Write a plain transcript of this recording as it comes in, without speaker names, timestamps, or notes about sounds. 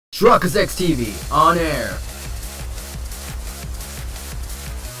Truckers X TV on air.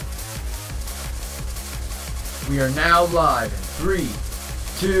 We are now live in 3,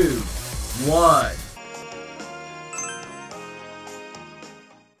 2, 1.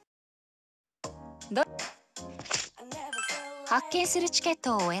 発券するチケッ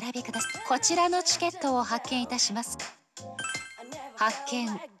トをお選びください。こちらのチケットを発券いたします。発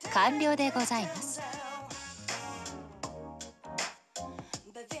券完了でございます。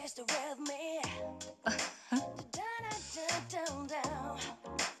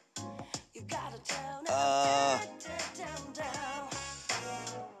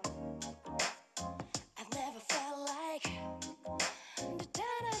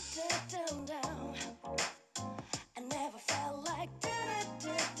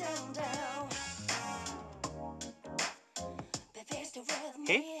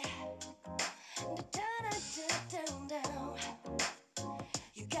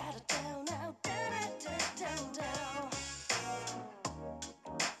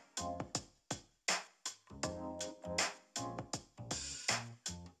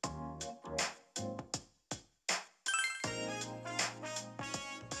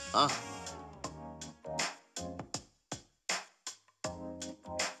あ、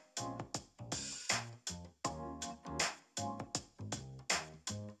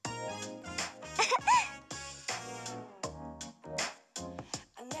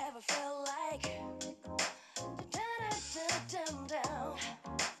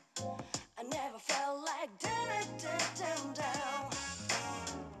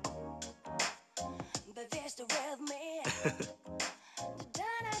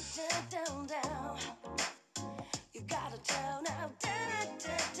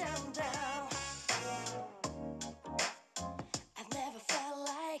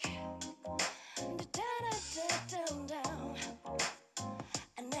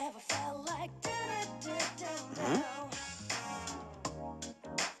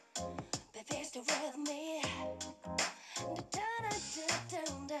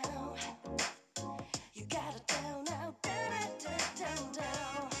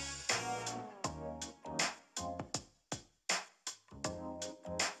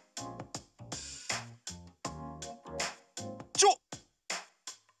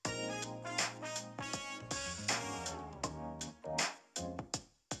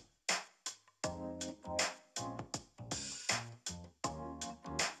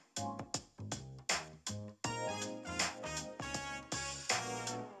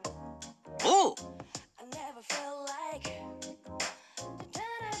おう。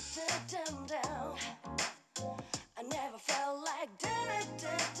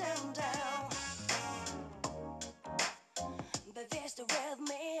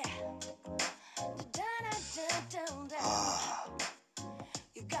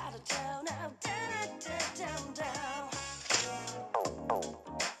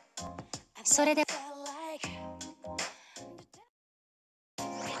それで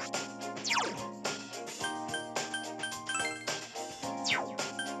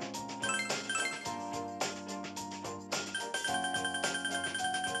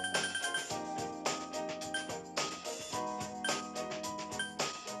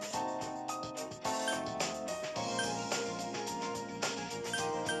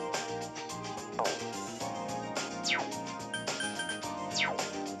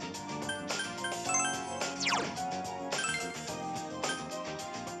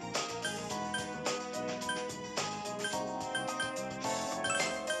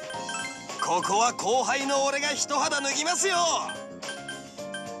ここは後輩の俺が一肌脱ぎますよ。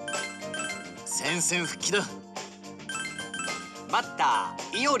戦線復帰だ。バッタ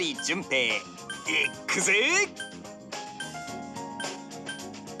ー伊織淳平、いくぜ。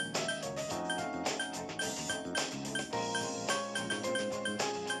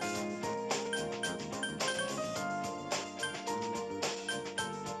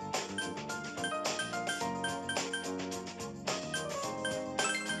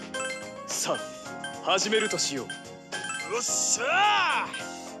さあ始めるとしよう。よっしゃ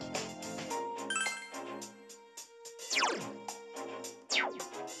ー。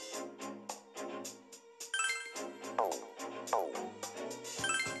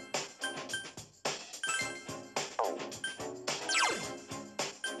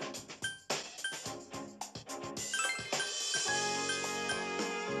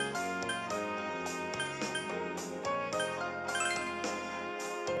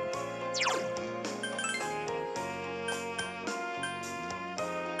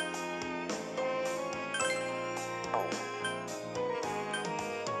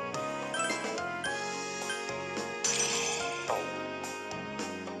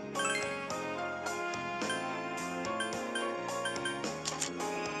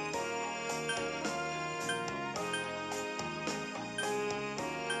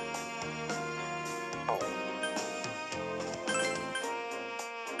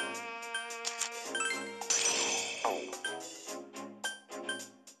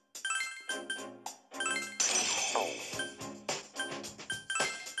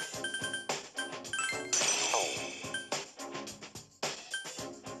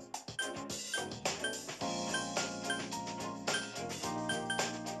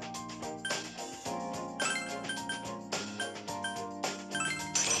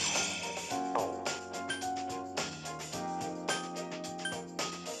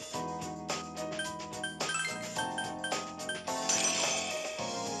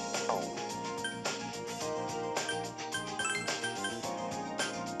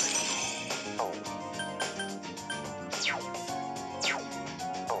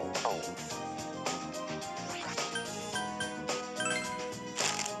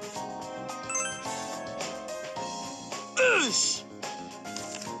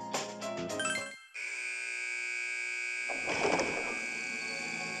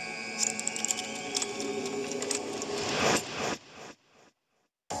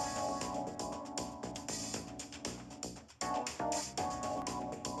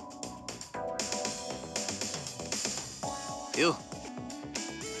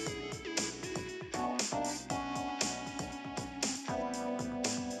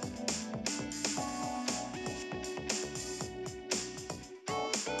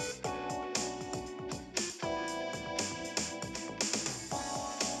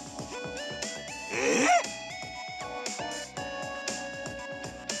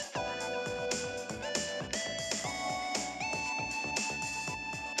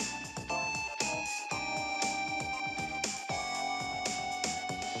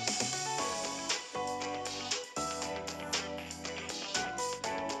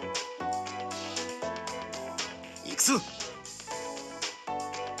くぞ。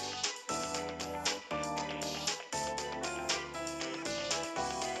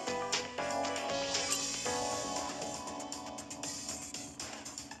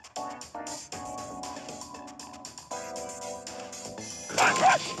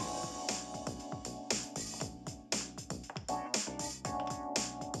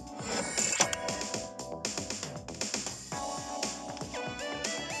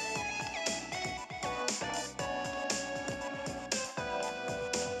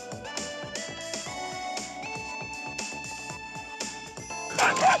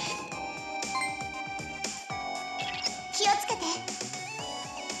気をつけて。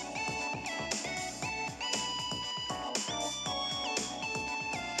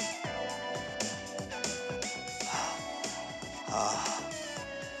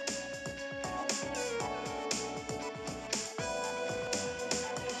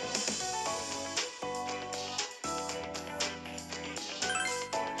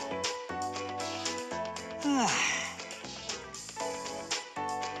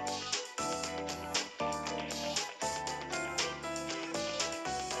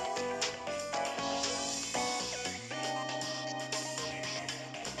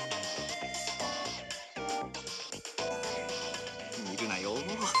見るなよ、こっ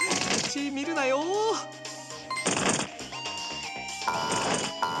ち見るなよ。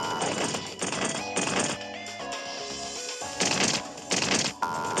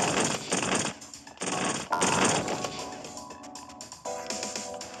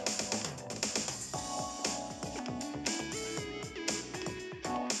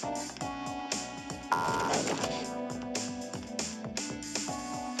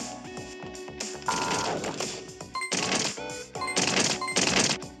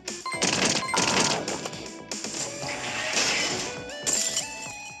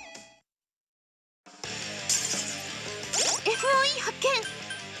FOE 発見。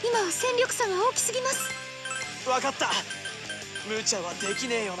今は戦力差が大きすぎます。わかった。無茶はでき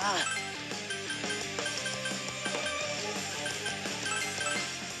ねえよな。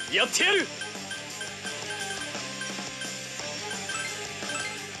やってやる。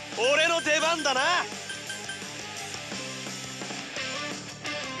俺の出番だな。よ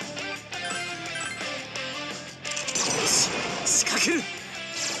し、仕掛ける。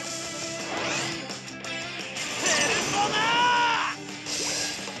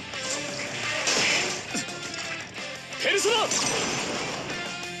ペルソナ。来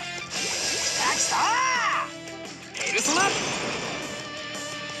たペルソナ。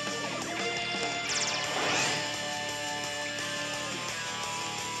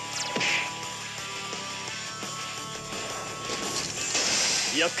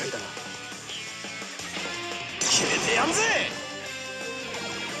厄介だな。決めてやんぜ。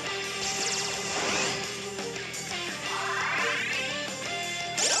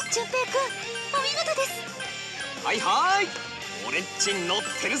純平くん、お見事です。はいはい、俺っち乗っ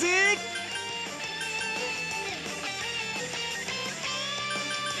てるぜ。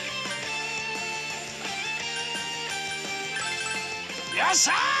よっし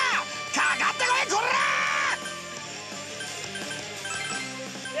ゃー、かかってこいこ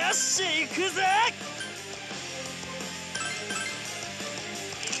ら。よし、行くぜ。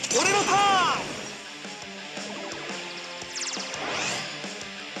俺のターン。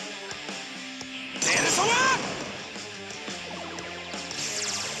ペルソナ。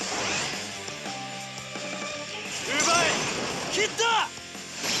奪え、切った。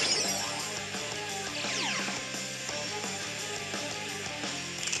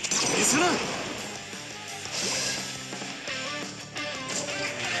ペルソナ。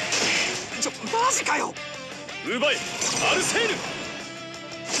マジかよ。奪え、アルセーヌ。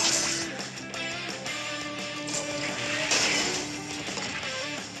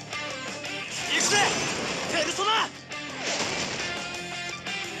行くぜペルソナ。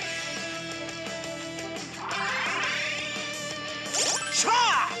しゃ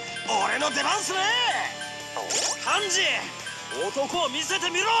あ、俺の出番っすね。ハンジ、男を見せて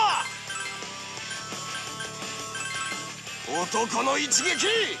みろ。男の一撃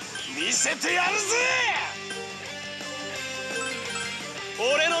見せてやるぜ。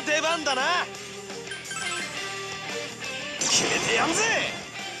俺の出番だな。決めてやんぜ。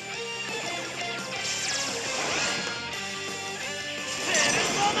ペル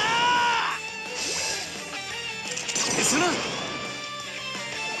ソナ。ペルソナ。よ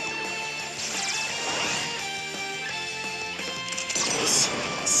し、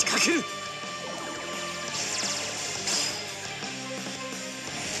仕掛ける。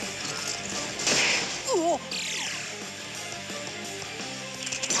おっ、ペ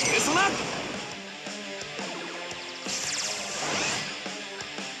ルソナ。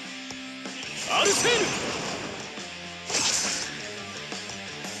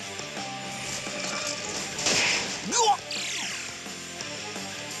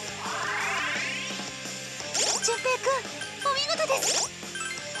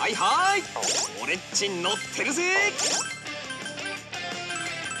はいはい、俺っち乗ってるぜ。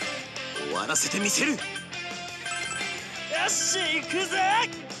終わらせてみせる。よし行くぜ。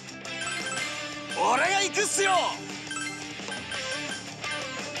俺が行くっすよ。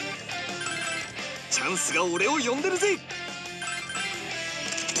チャンスが俺を呼んでるぜ。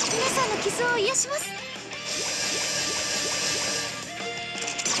皆さんの傷を癒します。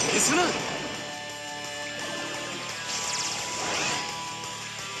ですな。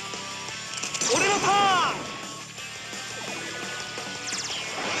俺のターン。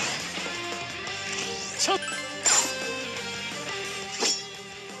ちょっ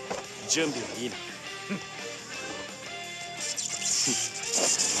準備はいいな。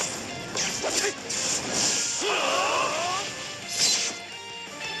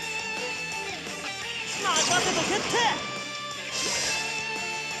任せとけって。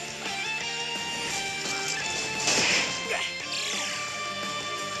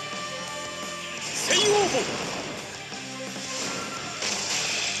専用棒。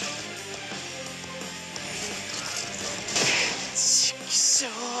ちくしょ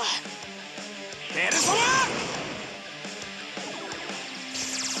う。ペルソナ。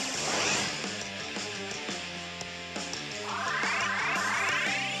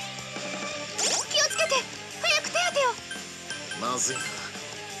気をつけて、早く手当てを。まずいな、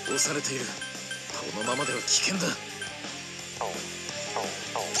押されている。このままでは危険だ。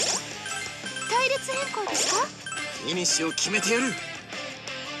隊列変更ですか？フィニッシュを決めてやる。よ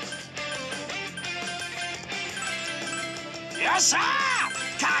っしゃー、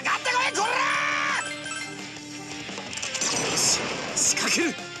かかってこいこら。よし、仕掛け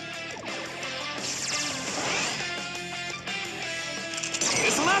る。ペ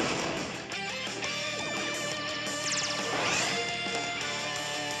ルソナ。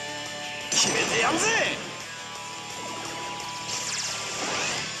決めてやんぜ。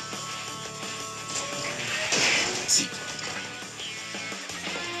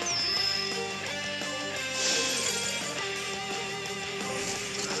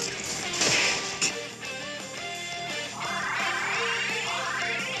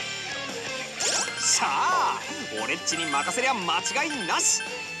さあ、俺っちに任せりゃ間違いなし。さ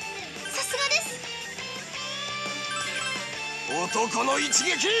すがです。男の一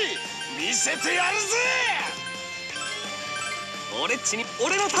撃見せてやるぜ。俺っちに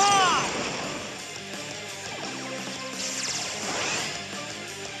俺のターン。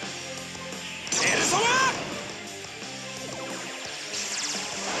ペルソナ。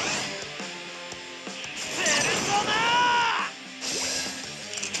ペルソナ。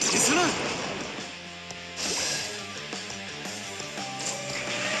ペルソナ。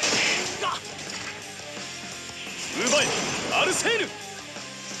奪えアルセーヌ。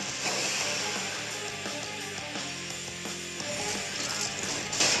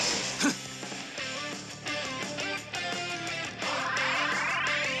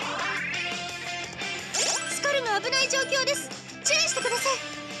スカルが危ない状況です。注意してください。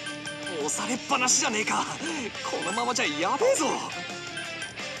押されっぱなしじゃねえか。このままじゃやべえぞ。よ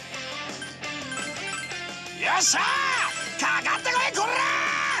っしゃー、かかってこいこら。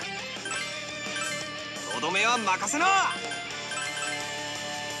とどめは任せな。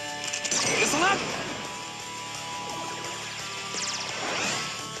ペルソナ。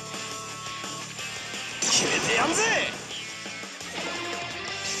決めてやんぜ。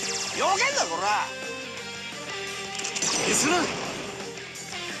よけんだこら。ペルソナ。よ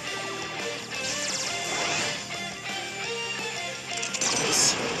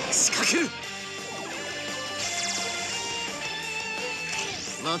し、仕掛ける。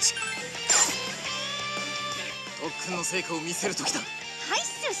マジ特訓の成果を見せる時だ。はいっ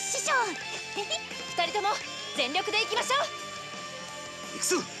す師匠。二人とも全力でいきましょう。行く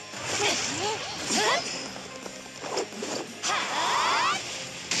ぞ。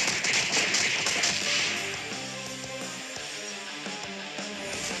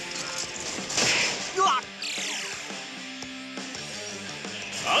うわっ、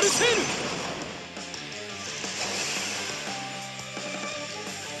アルセーヌ。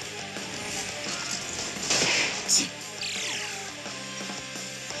ち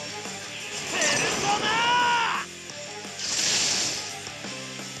ペルソナ。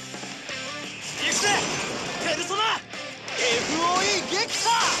行くぜペルソナ。 FOE 撃破。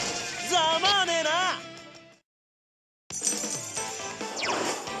ざまあねえな。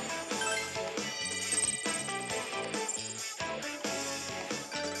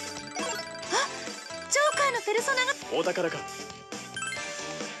ジョーカーのペルソナが。お宝か。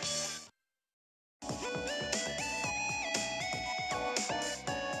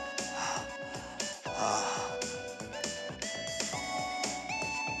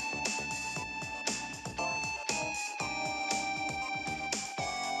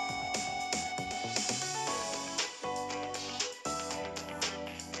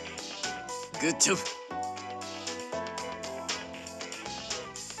グッジョブ。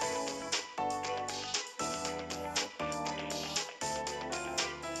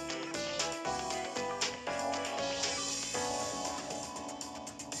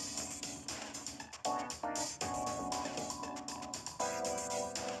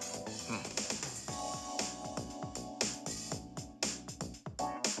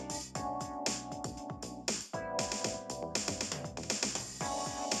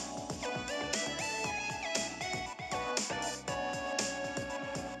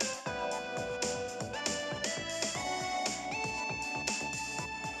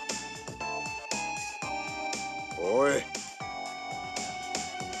おい。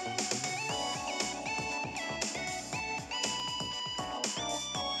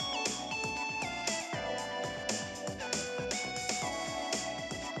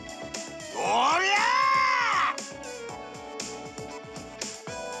おりゃ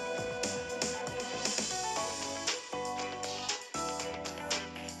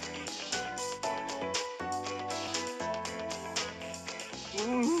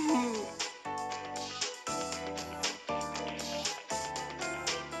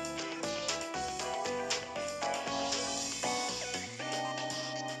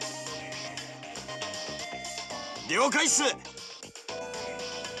了解っす。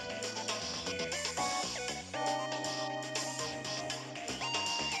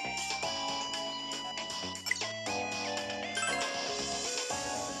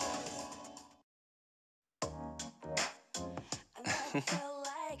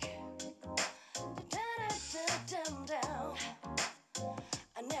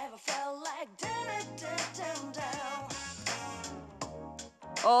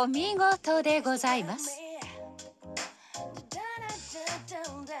お見事でございます。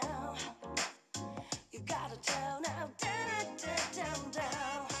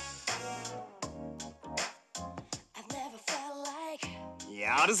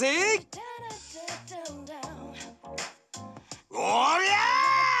やるぜ。おりゃ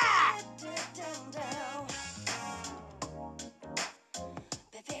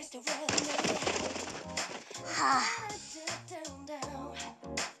はあ。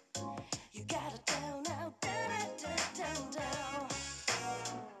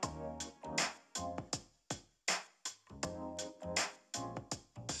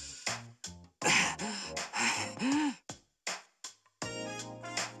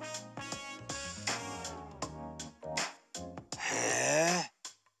へえ。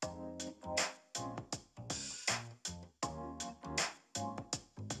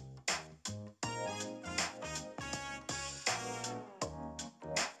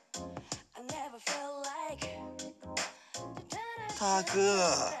たく。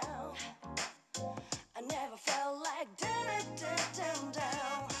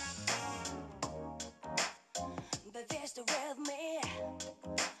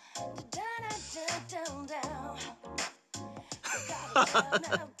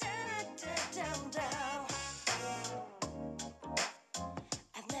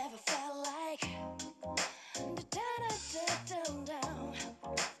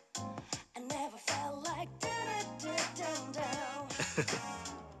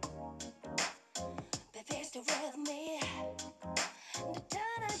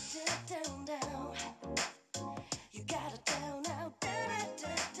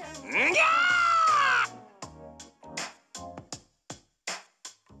んぎゃ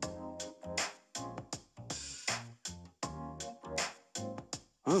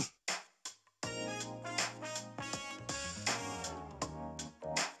うん。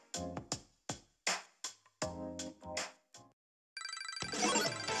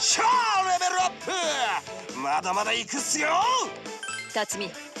超レベルアップ。まだまだ行くっすよ。辰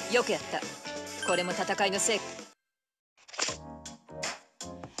巳、よくやった。これも戦いの成果。